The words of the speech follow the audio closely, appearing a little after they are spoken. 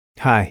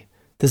Hi,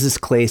 this is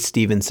Clay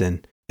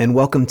Stevenson, and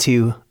welcome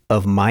to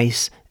Of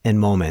Mice and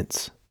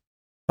Moments,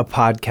 a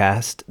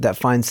podcast that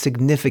finds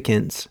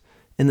significance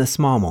in the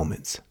small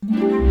moments.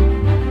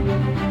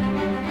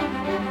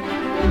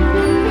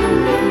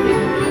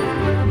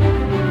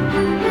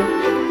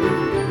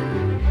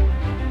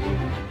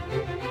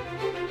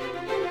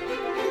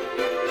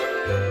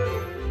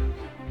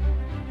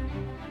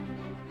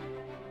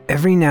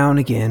 Every now and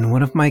again,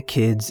 one of my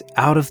kids,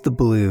 out of the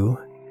blue,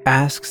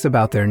 asks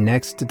about their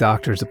next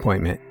doctor's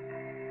appointment.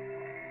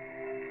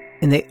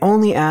 And they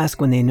only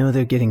ask when they know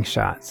they're getting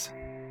shots.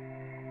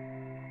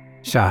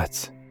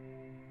 Shots.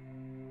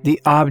 The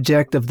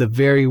object of the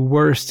very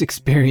worst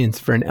experience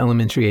for an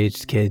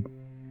elementary-aged kid.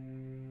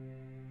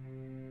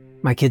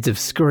 My kids have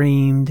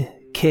screamed,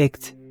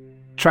 kicked,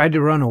 tried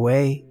to run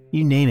away,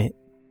 you name it.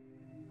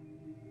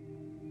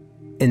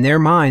 In their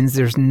minds,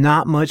 there's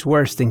not much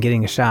worse than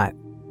getting a shot.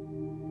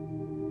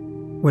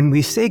 When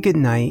we say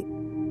goodnight,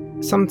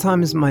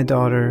 sometimes my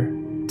daughter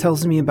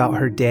tells me about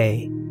her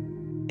day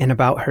and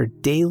about her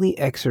daily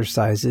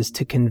exercises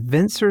to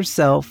convince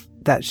herself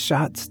that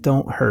shots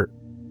don't hurt.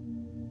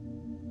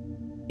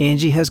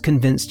 Angie has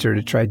convinced her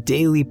to try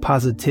daily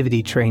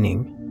positivity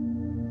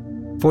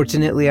training.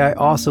 Fortunately, I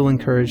also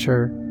encourage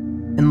her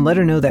and let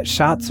her know that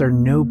shots are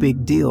no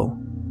big deal.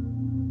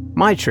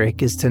 My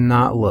trick is to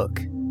not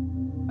look.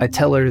 I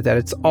tell her that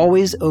it's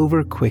always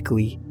over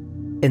quickly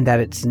and that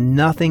it's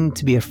nothing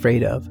to be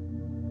afraid of.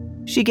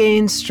 She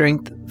gains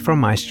strength from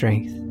my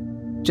strength,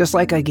 just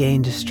like I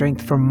gained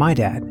strength from my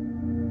dad.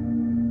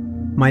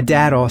 My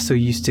dad also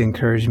used to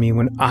encourage me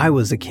when I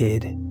was a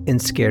kid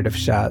and scared of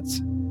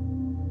shots.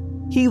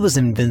 He was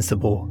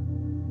invincible.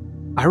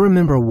 I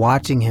remember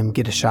watching him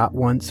get a shot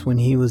once when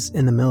he was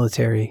in the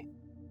military.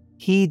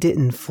 He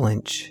didn't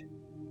flinch.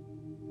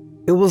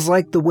 It was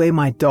like the way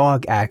my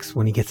dog acts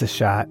when he gets a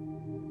shot.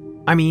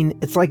 I mean,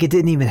 it's like it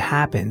didn't even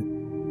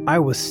happen. I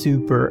was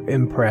super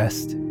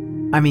impressed.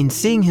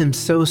 Seeing him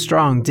so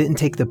strong didn't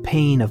take the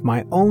pain of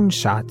my own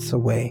shots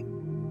away,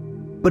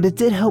 but it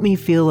did help me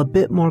feel a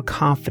bit more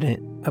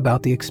confident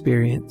about the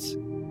experience.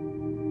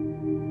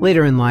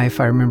 Later in life,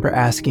 I remember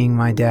asking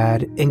my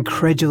dad,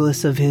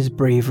 incredulous of his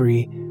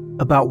bravery,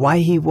 about why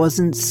he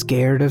wasn't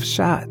scared of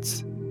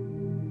shots.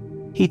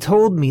 He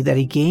told me that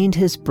he gained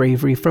his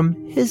bravery from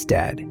his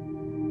dad.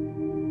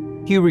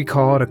 He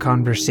recalled a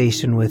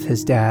conversation with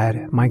his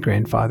dad, my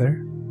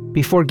grandfather,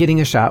 before getting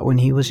a shot when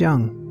he was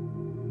young.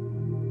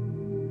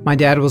 My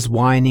dad was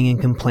whining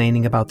and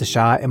complaining about the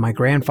shot, and my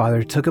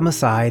grandfather took him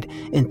aside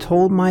and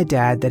told my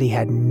dad that he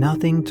had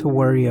nothing to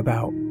worry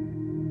about.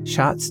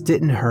 Shots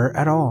didn't hurt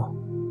at all.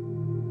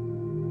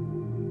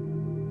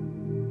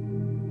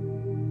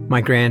 My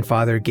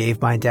grandfather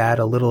gave my dad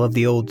a little of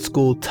the old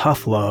school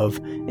tough love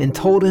and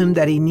told him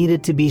that he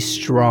needed to be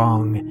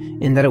strong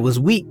and that it was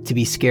weak to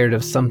be scared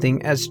of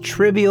something as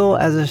trivial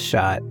as a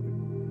shot.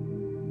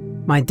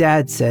 My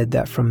dad said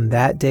that from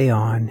that day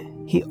on,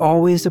 he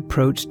always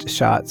approached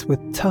shots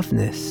with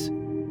toughness,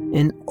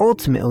 and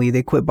ultimately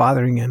they quit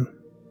bothering him.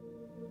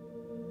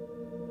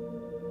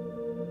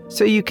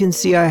 So you can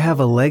see I have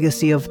a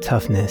legacy of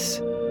toughness,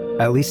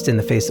 at least in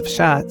the face of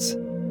shots,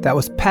 that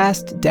was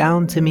passed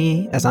down to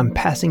me as I'm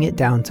passing it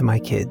down to my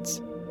kids.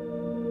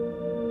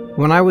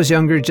 When I was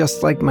younger,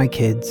 just like my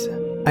kids,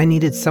 I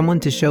needed someone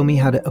to show me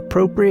how to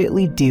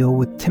appropriately deal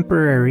with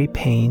temporary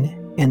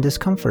pain and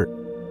discomfort.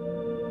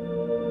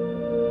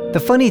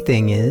 The funny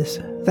thing is,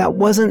 that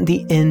wasn't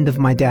the end of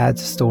my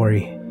dad's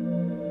story.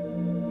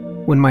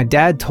 When my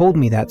dad told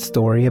me that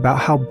story about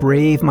how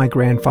brave my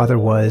grandfather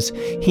was,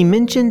 he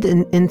mentioned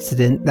an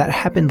incident that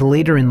happened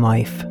later in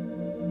life.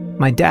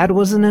 My dad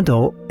was an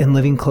adult and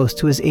living close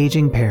to his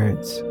aging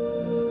parents.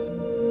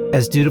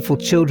 As dutiful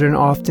children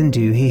often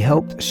do, he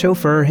helped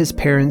chauffeur his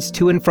parents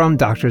to and from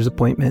doctor's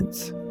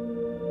appointments.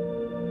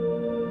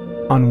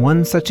 On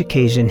one such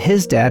occasion,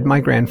 his dad, my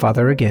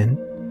grandfather again,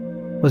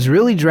 was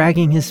really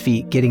dragging his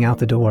feet getting out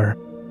the door.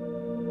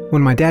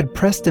 When my dad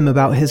pressed him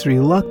about his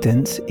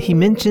reluctance, he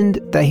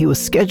mentioned that he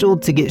was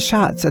scheduled to get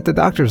shots at the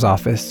doctor's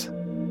office.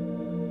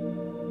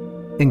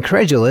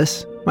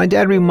 Incredulous, my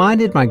dad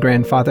reminded my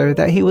grandfather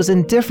that he was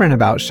indifferent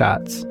about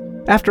shots.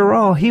 After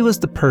all, he was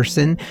the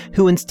person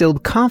who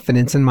instilled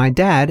confidence in my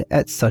dad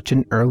at such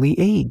an early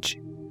age.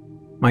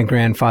 My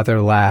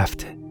grandfather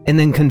laughed and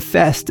then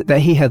confessed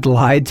that he had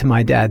lied to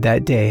my dad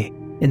that day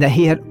and that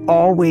he had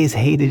always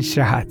hated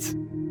shots.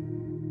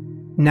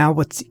 Now,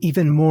 what's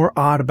even more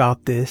odd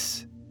about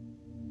this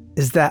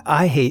is that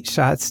I hate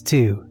shots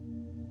too.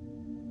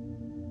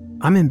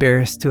 I'm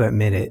embarrassed to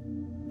admit it,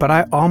 but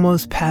I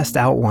almost passed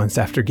out once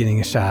after getting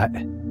a shot.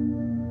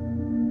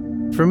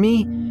 For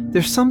me,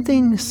 there's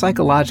something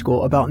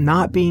psychological about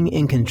not being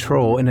in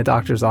control in a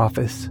doctor's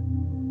office.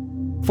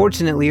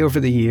 Fortunately, over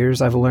the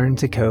years, I've learned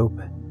to cope,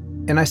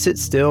 and I sit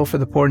still for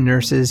the poor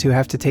nurses who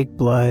have to take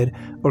blood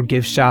or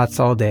give shots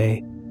all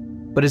day,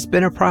 but it's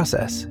been a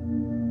process.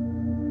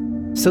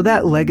 So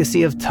that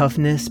legacy of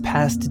toughness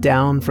passed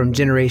down from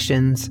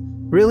generations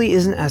really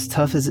isn't as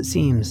tough as it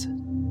seems.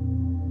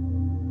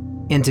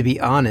 And to be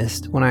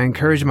honest, when I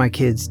encourage my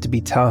kids to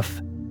be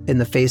tough In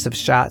the face of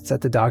shots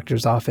at the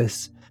doctor's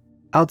office,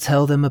 I'll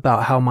tell them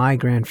about how my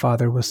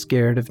grandfather was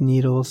scared of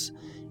needles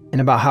and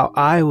about how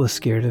I was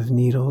scared of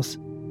needles,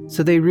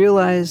 so they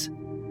realize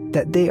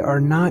that they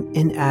are not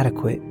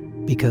inadequate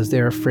because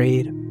they're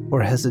afraid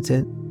or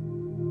hesitant.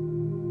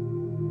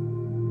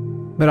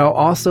 But I'll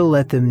also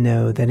let them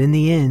know that in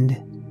the end,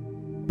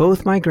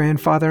 both my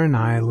grandfather and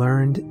I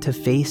learned to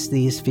face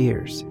these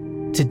fears,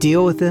 to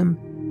deal with them,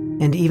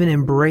 and even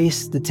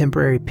embrace the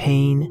temporary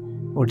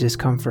pain or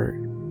discomfort.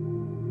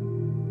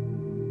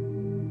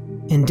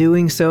 In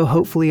doing so,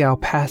 hopefully I'll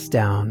pass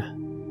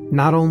down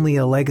not only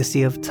a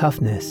legacy of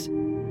toughness,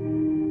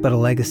 but a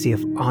legacy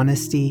of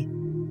honesty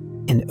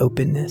and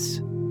openness.